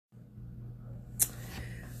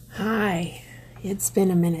Hi, it's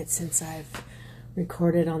been a minute since I've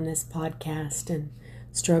recorded on this podcast and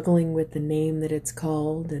struggling with the name that it's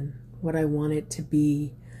called and what I want it to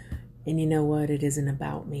be. And you know what? It isn't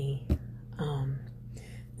about me.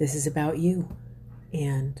 This is about you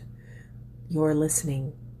and your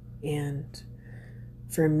listening. And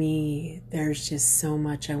for me, there's just so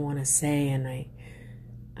much I want to say, and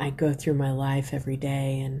I go through my life every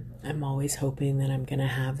day and I'm always hoping that I'm going to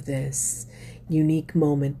have this unique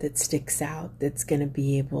moment that sticks out, that's going to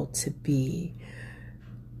be able to be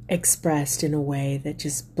expressed in a way that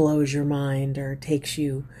just blows your mind or starts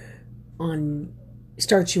you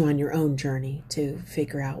on your own journey to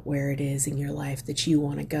figure out where it is in your life that you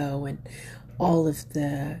want to go and all of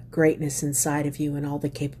the greatness inside of you and all the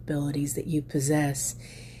capabilities that you possess.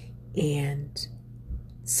 And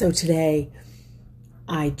so today,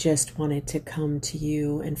 I just wanted to come to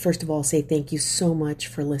you and first of all say thank you so much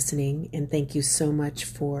for listening and thank you so much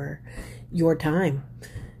for your time,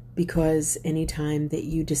 because anytime that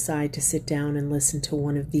you decide to sit down and listen to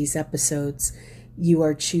one of these episodes, you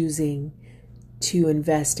are choosing to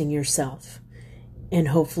invest in yourself. And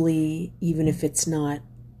hopefully, even if it's not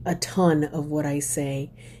a ton of what I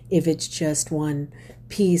say, if it's just one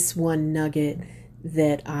piece, one nugget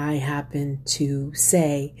that I happen to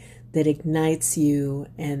say that ignites you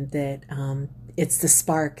and that it's the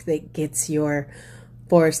spark that gets your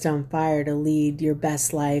forest on fire to lead your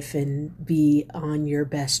best life and be on your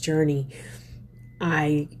best journey,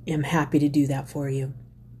 I am happy to do that for you.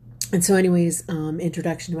 And so anyways,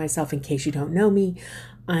 introduction to myself in case you don't know me.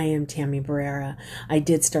 I am Tammy Barrera. I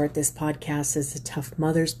did start this podcast as a Tough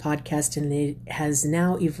Mothers podcast, and it has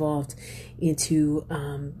now evolved into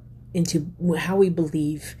how we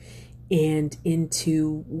believe and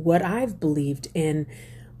into what I've believed. And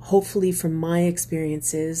hopefully from my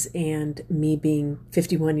experiences and me being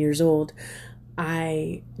 51 years old,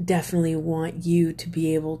 I definitely want you to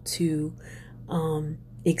be able to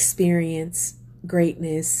experience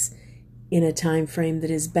greatness in a time frame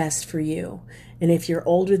that is best for you. And if you're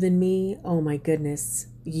older than me, oh my goodness,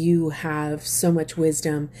 you have so much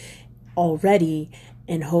wisdom already.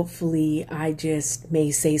 And hopefully I just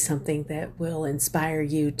may say something that will inspire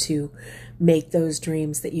you to make those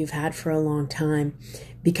dreams that you've had for a long time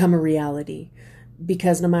become a reality.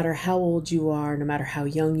 Because no matter how old you are, no matter how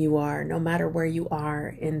young you are, no matter where you are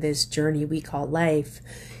in this journey we call life,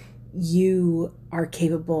 you are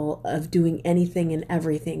capable of doing anything and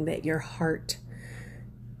everything that your heart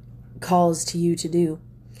calls to you to do.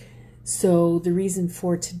 So the reason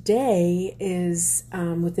for today is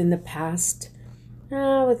within the past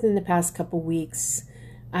couple weeks,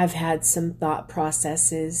 I've had some thought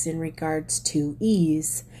processes in regards to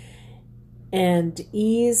ease. And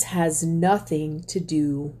ease has nothing to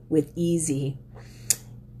do with easy.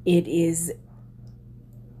 It is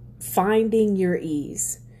finding your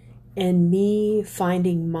ease and me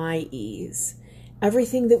finding my ease.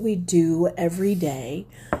 Everything that we do every day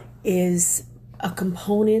is a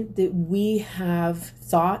component that we have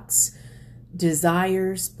thoughts,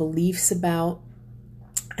 desires, beliefs about.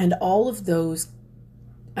 And all of those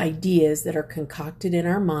ideas that are concocted in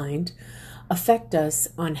our mind affect us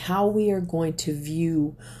on how we are going to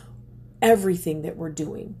view everything that we're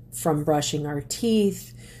doing, from brushing our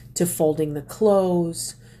teeth, to folding the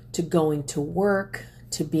clothes, to going to work,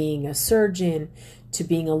 to being a surgeon, to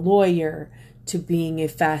being a lawyer, to being a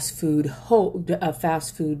fast food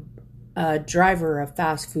driver, a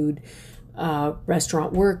fast food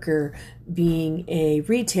restaurant worker, being a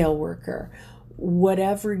retail worker.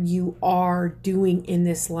 Whatever you are doing in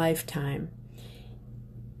this lifetime,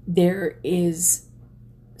 there is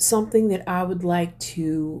something that I would like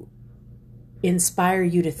to inspire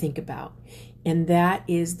you to think about, and that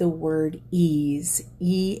is the word ease,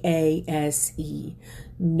 E-A-S-E,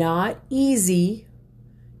 not easy,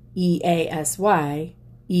 E-A-S-Y,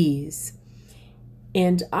 ease.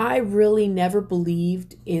 And I really never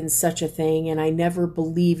believed in such a thing, and I never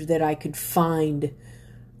believed that I could find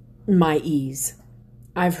my ease.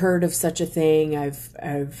 I've heard of such a thing. I've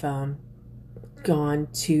gone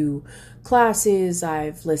to classes.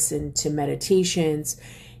 I've listened to meditations.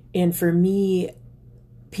 And for me,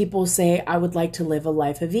 people say, I would like to live a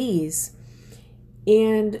life of ease.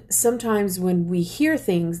 And sometimes when we hear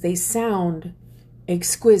things, they sound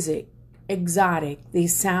exquisite, exotic. They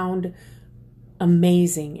sound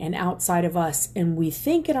amazing and outside of us. And we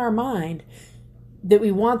think in our mind that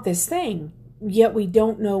we want this thing, yet we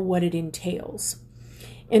don't know what it entails.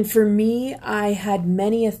 And for me, I had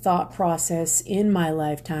many a thought process in my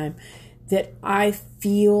lifetime that I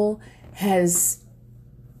feel has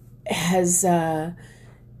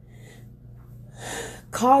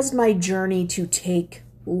caused my journey to take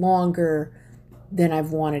longer than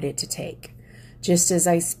I've wanted it to take. Just as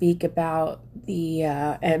I speak about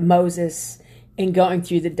the Moses and going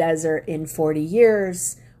through the desert in 40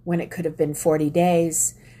 years when it could have been 40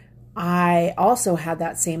 days, I also had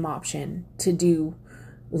that same option to do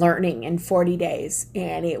learning in 40 days,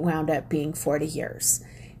 and it wound up being 40 years.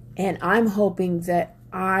 And I'm hoping that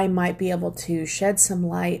I might be able to shed some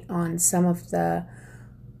light on some of the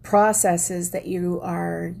processes that you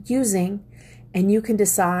are using, and you can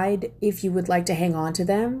decide if you would like to hang on to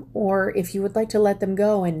them or if you would like to let them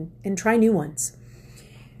go and try new ones.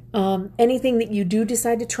 Anything that you do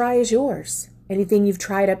decide to try is yours. Anything you've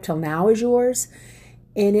tried up till now is yours.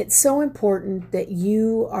 And it's so important that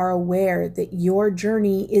you are aware that your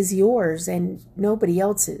journey is yours and nobody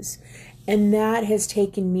else's. And that has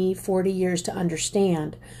taken me 40 years to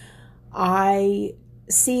understand. I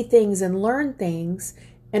see things and learn things,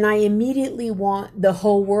 and I immediately want the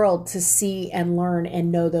whole world to see and learn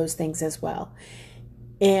and know those things as well.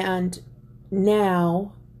 And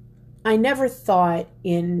now, I never thought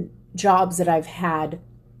in jobs that I've had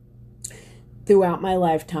throughout my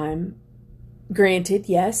lifetime. Granted,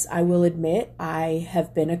 yes, I will admit I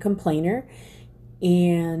have been a complainer,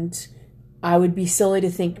 and I would be silly to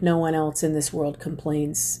think no one else in this world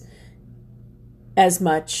complains as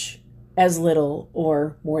much, as little,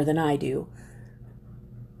 or more than I do.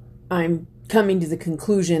 I'm coming to the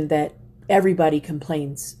conclusion that everybody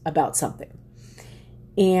complains about something.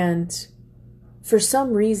 And for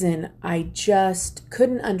some reason, I just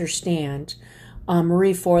couldn't understand.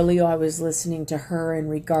 Marie Forleo, I was listening to her in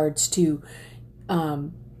regards to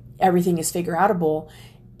everything is figure outable.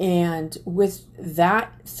 And with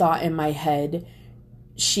that thought in my head,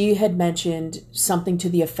 she had mentioned something to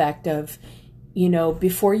the effect of,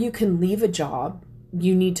 before you can leave a job,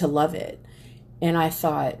 you need to love it. And I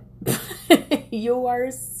thought, you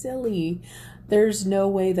are silly. There's no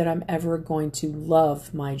way that I'm ever going to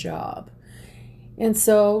love my job. And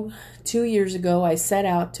so 2 years ago, I set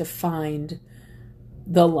out to find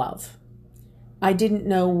the love. I didn't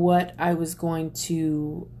know where I was going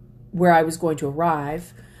to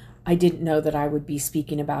arrive. I didn't know that I would be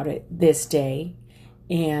speaking about it this day.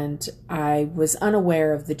 And I was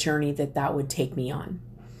unaware of the journey that would take me on.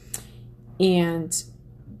 And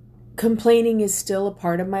complaining is still a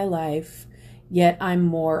part of my life, yet I'm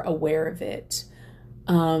more aware of it.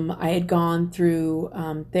 I had gone through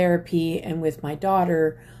therapy, and with my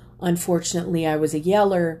daughter, unfortunately, I was a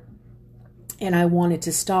yeller, and I wanted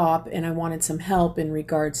to stop, and I wanted some help in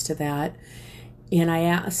regards to that. And I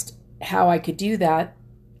asked how I could do that,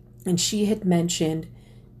 and she had mentioned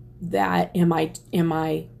that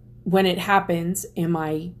when it happens, am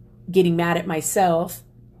I getting mad at myself?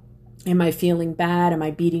 Am I feeling bad? Am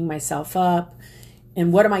I beating myself up?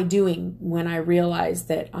 And what am I doing when I realize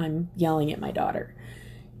that I'm yelling at my daughter?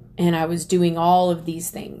 And I was doing all of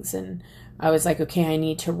these things, and I was like, okay, I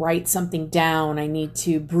need to write something down. I need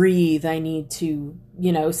to breathe. I need to,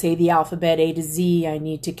 say the alphabet A to Z. I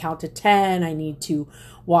need to count to 10. I need to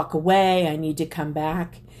walk away. I need to come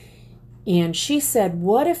back. And she said,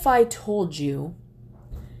 what if I told you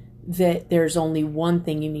that there's only one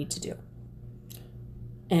thing you need to do?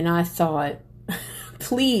 And I thought,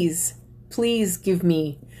 please give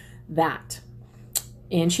me that.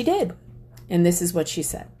 And she did. And this is what she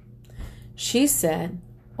said. She said,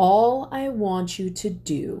 all I want you to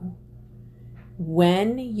do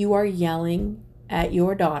when you are yelling at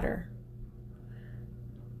your daughter,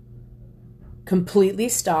 completely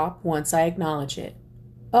stop once I acknowledge it.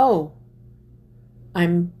 Oh,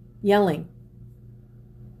 I'm yelling.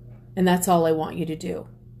 And that's all I want you to do.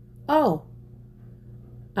 Oh,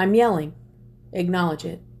 I'm yelling. Acknowledge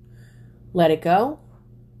it. Let it go.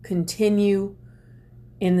 Continue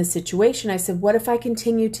in the situation. I said, what if I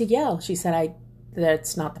continue to yell? She said,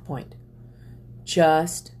 that's not the point.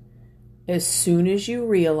 Just as soon as you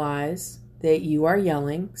realize that you are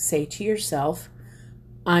yelling, say to yourself,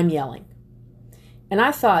 I'm yelling. And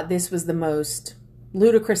I thought this was the most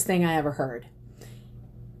ludicrous thing I ever heard.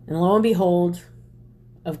 And lo and behold,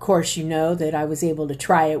 of course, you know that I was able to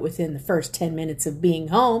try it within the first 10 minutes of being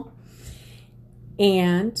home.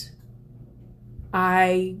 And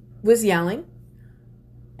I was yelling.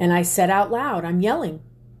 And I said out loud, I'm yelling.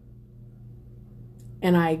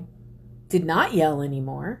 And I did not yell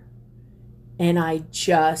anymore. And I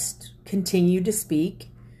just continued to speak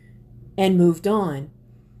and moved on.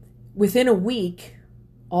 Within a week,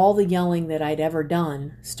 all the yelling that I'd ever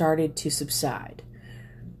done started to subside.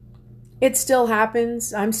 It still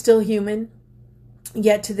happens. I'm still human.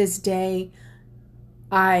 Yet to this day,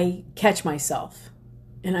 I catch myself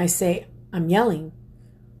and I say, I'm yelling.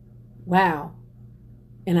 Wow.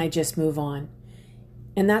 And I just move on.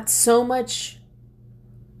 And that's so much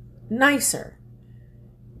nicer.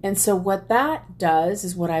 And so what that does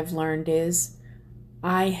is what I've learned is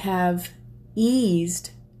I have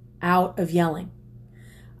eased out of yelling.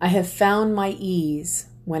 I have found my ease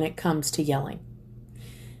when it comes to yelling.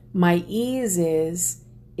 My ease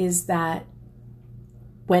is that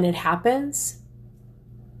when it happens,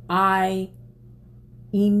 I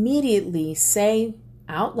immediately say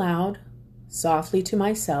out loud, softly to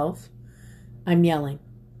myself, I'm yelling.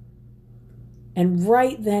 And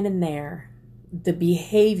right then and there, the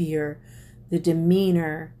behavior, the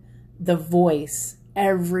demeanor, the voice,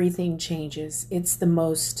 everything changes. It's the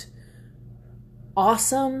most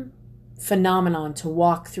awesome phenomenon to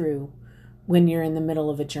walk through when you're in the middle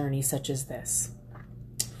of a journey such as this.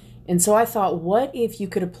 And so I thought, what if you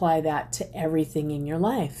could apply that to everything in your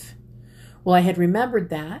life? Well, I had remembered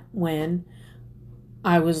that when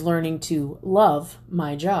I was learning to love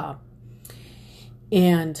my job.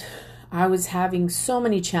 And I was having so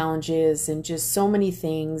many challenges and just so many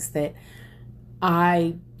things that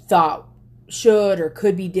I thought should or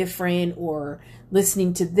could be different, or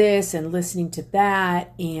listening to this and listening to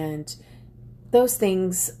that. And those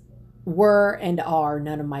things were and are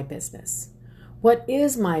none of my business. What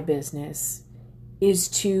is my business is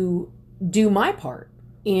to do my part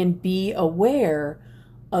and be aware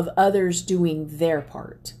of others doing their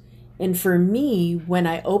part. And for me, when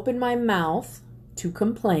I open my mouth to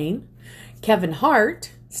complain, Kevin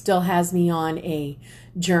Hart still has me on a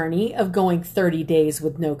journey of going 30 days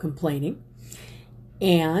with no complaining.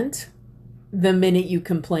 And the minute you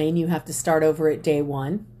complain, you have to start over at day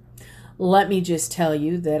 1. Let me just tell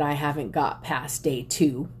you that I haven't got past day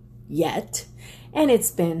 2 yet, and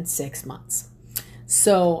it's been 6 months.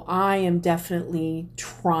 So I am definitely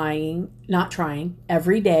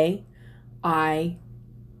every day I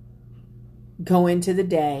go into the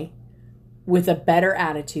day with a better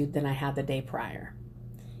attitude than I had the day prior.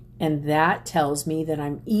 And that tells me that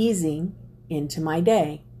I'm easing into my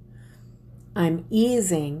day. I'm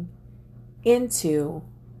easing into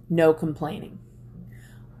no complaining.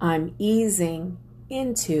 I'm easing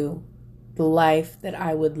into the life that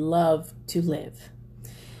I would love to live.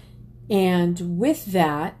 And with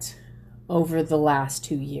that, over the last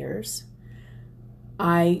 2 years,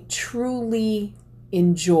 I truly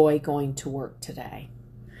enjoy going to work today.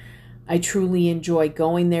 I truly enjoy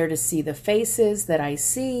going there to see the faces that I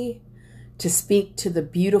see, to speak to the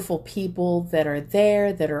beautiful people that are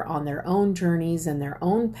there, that are on their own journeys and their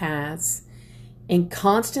own paths, and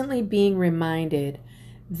constantly being reminded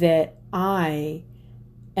that I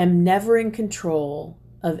am never in control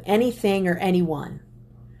of anything or anyone.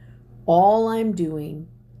 All I'm doing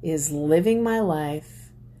is living my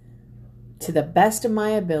life to the best of my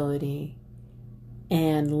ability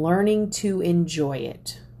and learning to enjoy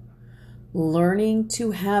it. Learning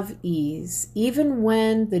to have ease, even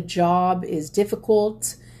when the job is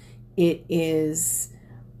difficult, it is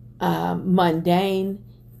mundane,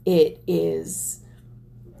 it is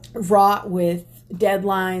wrought with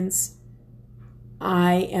deadlines.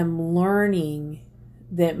 I am learning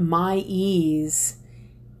that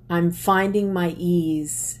I'm finding my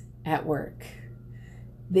ease at work.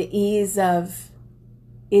 The ease of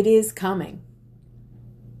it is coming.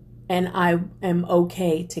 And I am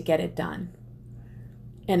okay to get it done.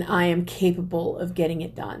 And I am capable of getting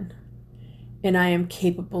it done. And I am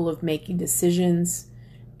capable of making decisions.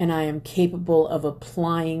 And I am capable of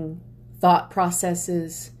applying thought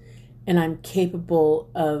processes. And I'm capable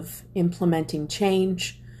of implementing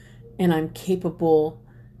change. And I'm capable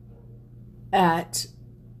at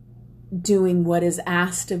doing what is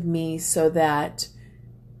asked of me so that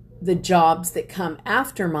the jobs that come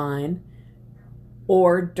after mine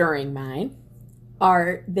or during mine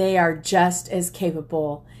are just as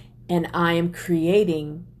capable, and I am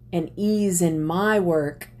creating an ease in my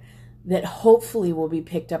work that hopefully will be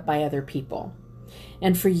picked up by other people.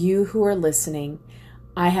 And for you who are listening,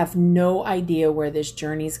 I have no idea where this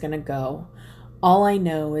journey is going to go. All I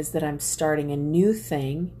know is that I'm starting a new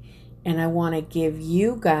thing, and I want to give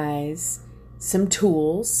you guys some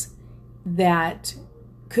tools that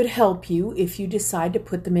could help you if you decide to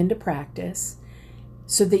put them into practice,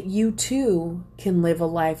 so that you too can live a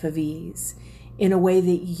life of ease in a way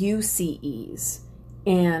that you see ease.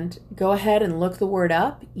 And go ahead and look the word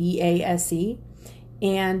up, EASE,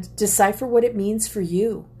 and decipher what it means for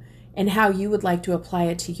you and how you would like to apply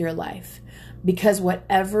it to your life. Because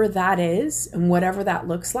whatever that is and whatever that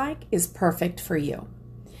looks like is perfect for you.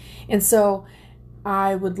 And so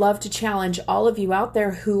I would love to challenge all of you out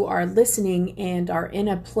there who are listening and are in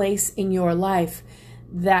a place in your life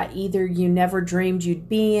that either you never dreamed you'd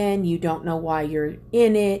be in, you don't know why you're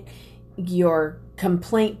in it, your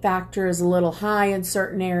complaint factor is a little high in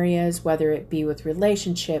certain areas, whether it be with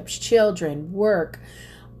relationships, children, work,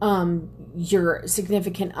 your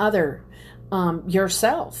significant other,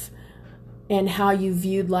 yourself, and how you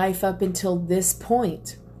viewed life up until this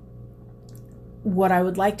point. What I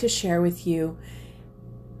would like to share with you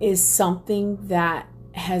is something that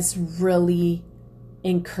has really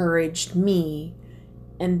encouraged me,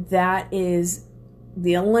 and that is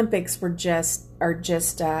the Olympics were just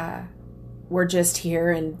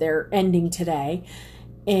here, and they're ending today,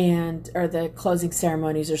 or the closing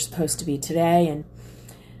ceremonies are supposed to be today, and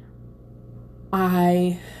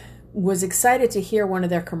I was excited to hear one of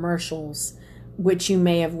their commercials, which you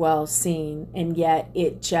may have well seen, and yet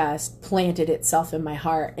it just planted itself in my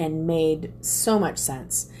heart and made so much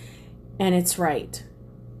sense. And it's right.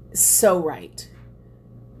 So right.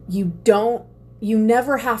 You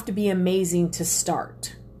never have to be amazing to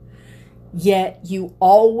start. Yet you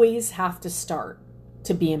always have to start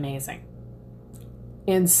to be amazing.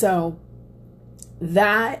 And so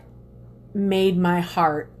that made my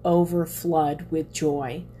heart overflood with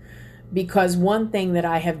joy, because one thing that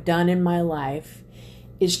I have done in my life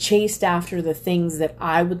is chased after the things that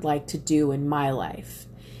I would like to do in my life.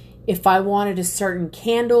 If I wanted a certain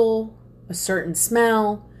candle, a certain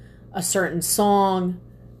smell, a certain song,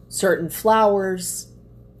 certain flowers,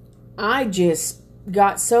 I just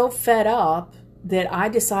got so fed up that I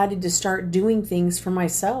decided to start doing things for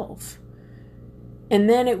myself. And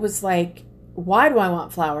then it was like, why do I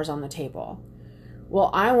want flowers on the table?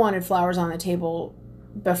 Well, I wanted flowers on the table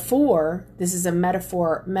before. This is a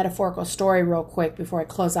metaphorical story real quick before I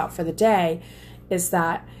close out for the day, is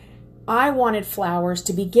that I wanted flowers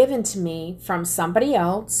to be given to me from somebody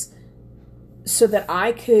else so that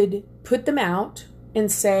I could put them out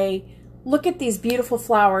and say, look at these beautiful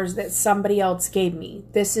flowers that somebody else gave me.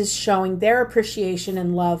 This is showing their appreciation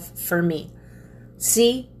and love for me.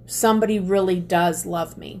 See, somebody really does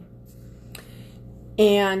love me.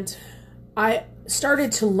 And I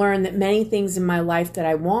started to learn that many things in my life that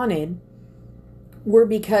I wanted were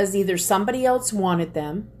because either somebody else wanted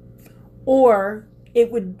them, or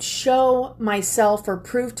it would show myself or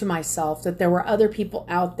prove to myself that there were other people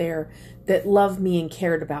out there that loved me and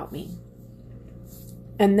cared about me.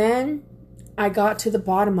 And then I got to the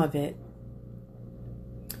bottom of it.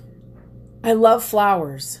 I love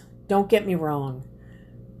flowers. Don't get me wrong.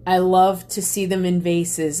 I love to see them in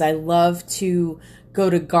vases. I love to go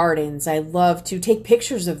to gardens. I love to take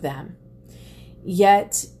pictures of them.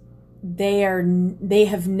 Yet they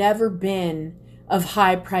have never been of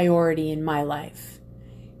high priority in my life.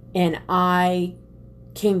 And I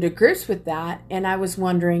came to grips with that, and I was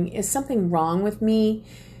wondering, is something wrong with me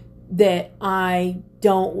that I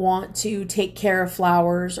don't want to take care of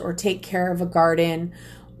flowers or take care of a garden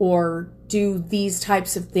or do these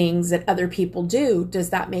types of things that other people do? Does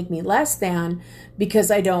that make me less than because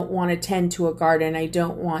I don't want to tend to a garden? I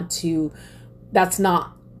don't want to, that's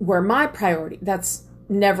not where my priority, that's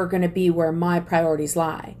never going to be where my priorities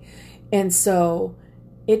lie. And so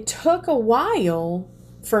it took a while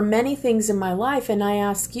for many things in my life. And I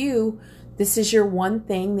ask you, this is your one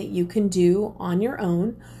thing that you can do on your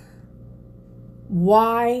own.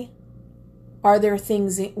 Why are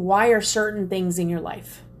certain things in your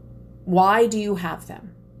life? Why do you have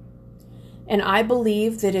them? And I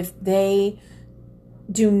believe that if they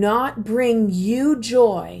do not bring you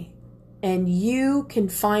joy and you can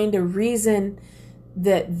find a reason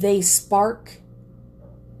that they spark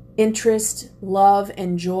interest, love,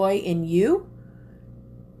 and joy in you,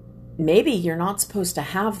 maybe you're not supposed to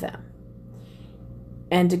have them.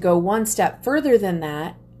 And to go one step further than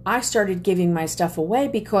that, I started giving my stuff away,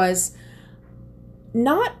 because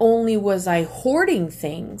not only was I hoarding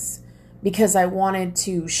things because I wanted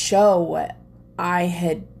to show what I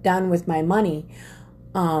had done with my money.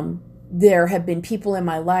 There have been people in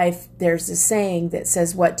my life, there's a saying that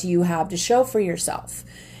says, what do you have to show for yourself?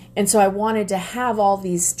 And so I wanted to have all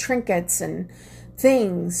these trinkets and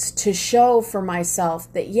things to show for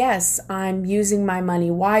myself that, yes, I'm using my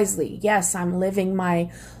money wisely. Yes, I'm living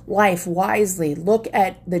my life wisely. Look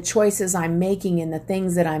at the choices I'm making and the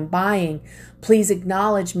things that I'm buying. Please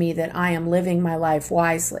acknowledge me that I am living my life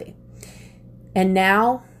wisely. And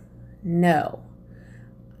now, no.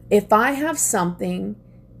 If I have something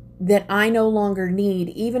that I no longer need,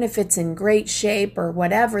 even if it's in great shape or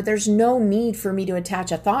whatever, there's no need for me to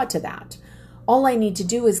attach a thought to that. All I need to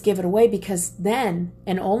do is give it away, because then,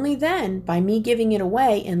 and only then, by me giving it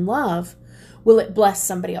away in love, will it bless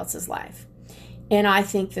somebody else's life. And I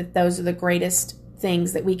think that those are the greatest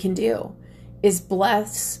things that we can do, is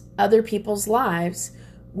bless other people's lives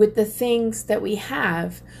with the things that we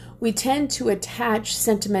have, we tend to attach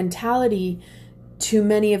sentimentality to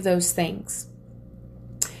many of those things.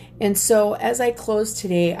 And so as I close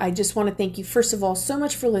today, I just want to thank you, first of all, so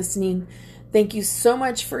much for listening. Thank you so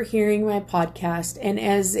much for hearing my podcast. And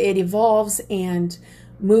as it evolves and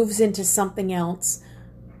moves into something else,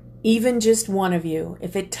 even just one of you,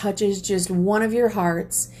 if it touches just one of your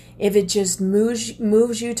hearts, if it just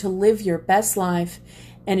moves you to live your best life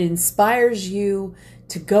and inspires you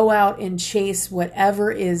to go out and chase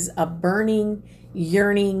whatever is a burning,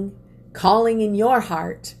 yearning, calling in your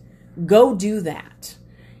heart, go do that.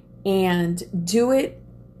 And do it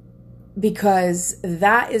because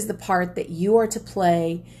that is the part that you are to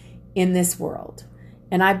play in this world.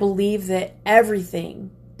 And I believe that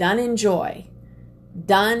everything done in joy,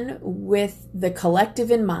 done with the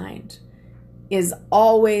collective in mind, is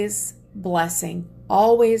always blessing,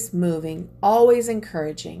 always moving, always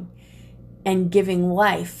encouraging, and giving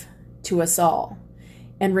life to us all,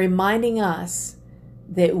 and reminding us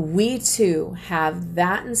that we too have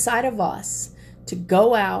that inside of us to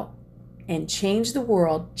go out and change the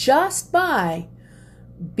world just by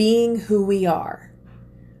being who we are.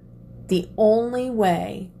 The only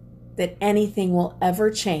way that anything will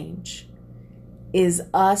ever change is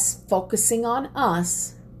us focusing on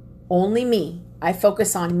us, only me. I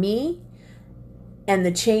focus on me and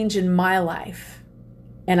the change in my life,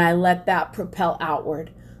 and I let that propel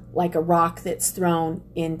outward like a rock that's thrown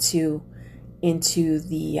into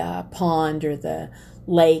the pond or the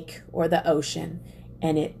lake or the ocean,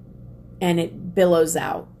 and it billows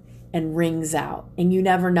out and rings out, and you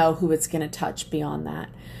never know who it's going to touch beyond that.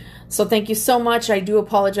 So thank you so much. I do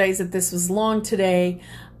apologize that this was long today.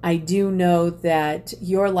 I do know that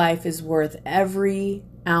your life is worth every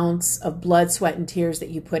ounce of blood, sweat, and tears that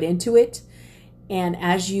you put into it. And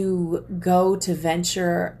as you go to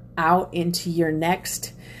venture out into your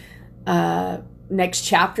next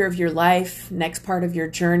chapter of your life, next part of your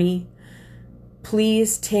journey,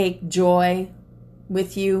 please take joy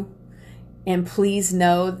with you. And please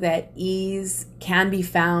know that ease can be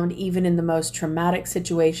found even in the most traumatic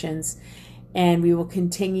situations. And we will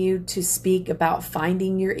continue to speak about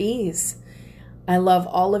finding your ease. I love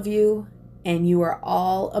all of you, and you are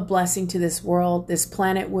all a blessing to this world. This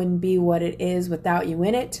planet wouldn't be what it is without you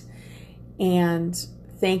in it. And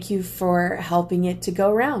thank you for helping it to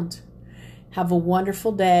go round. Have a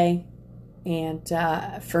wonderful day. And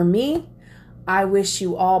for me, I wish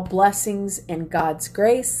you all blessings and God's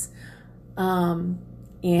grace. And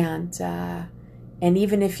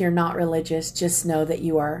even if you're not religious, just know that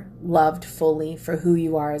you are loved fully for who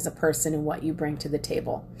you are as a person and what you bring to the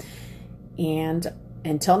table. And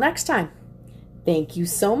until next time, thank you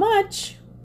so much.